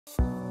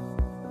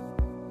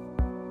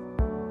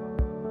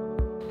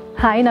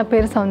Hi, నా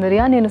పేరు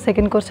సౌందర్య. నేను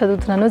సెకండ్ కోర్స్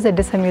చదువుతున్నాను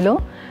ZSMEలో.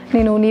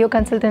 నేను నియో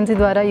కన్సల్టెన్సీ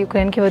ద్వారా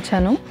యుక్రెయిన్కి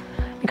వచ్చాను.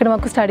 ఇక్కడ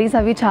మాకు స్టడీస్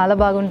అవి చాలా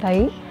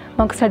బాగుంటాయి.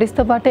 మాకు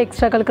స్టడీస్తో పాటు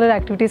ఎక్స్ట్రా కరిక్యులర్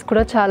యాక్టివిటీస్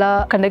కూడా చాలా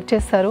కండక్ట్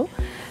చేస్తారు.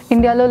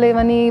 ఇండియాలో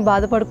లేవని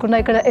బాధపడకుండా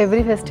ఇక్కడ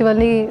ఎవ్రీ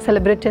ఫెస్టివల్ని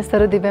సెలబ్రేట్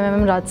చేస్తారు దివ్య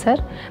రాజ్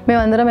సార్.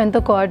 మేమందరం ఎంతో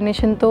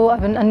కోఆర్డినేషన్తో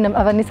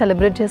అవన్నీ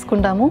సెలబ్రేట్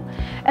చేసుకుంటాము.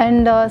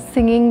 And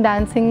singing,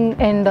 dancing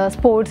and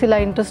sports ఇలా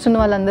ఇంట్రెస్ట్ ఉన్న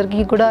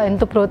వాళ్ళందరికీ కూడా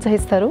ఎంతో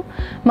ప్రోత్సహిస్తారు.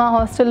 మా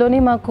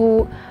హాస్టల్లోని మాకు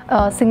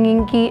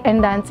సింగింగ్కి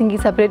అండ్ డాన్సింగ్కి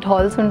సపరేట్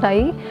హాల్స్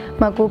ఉంటాయి.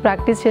 మాకు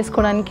ప్రాక్టీస్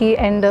చేసుకోవడానికి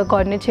అండ్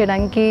కోఆర్డినేట్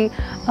చేయడానికి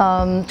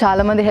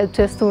చాలామంది హెల్ప్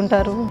చేస్తూ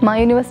ఉంటారు. మా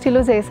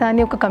యూనివర్సిటీలో జేసా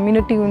అని ఒక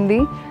కమ్యూనిటీ ఉంది.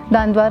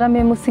 దాని ద్వారా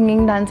మేము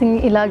సింగింగ్, డాన్సింగ్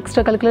ఇలా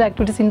ఎక్స్ట్రా కరిక్యులర్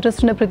యాక్టివిటీస్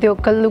ఇంట్రెస్ట్ ఉన్న ప్రతి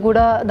ఒక్కళ్ళు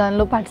కూడా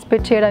దానిలో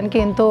పార్టిసిపేట్ చేయడానికి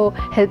ఎంతో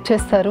హెల్ప్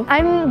చేస్తారు.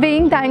 I'm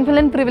being thankful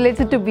and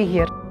privileged to be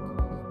here.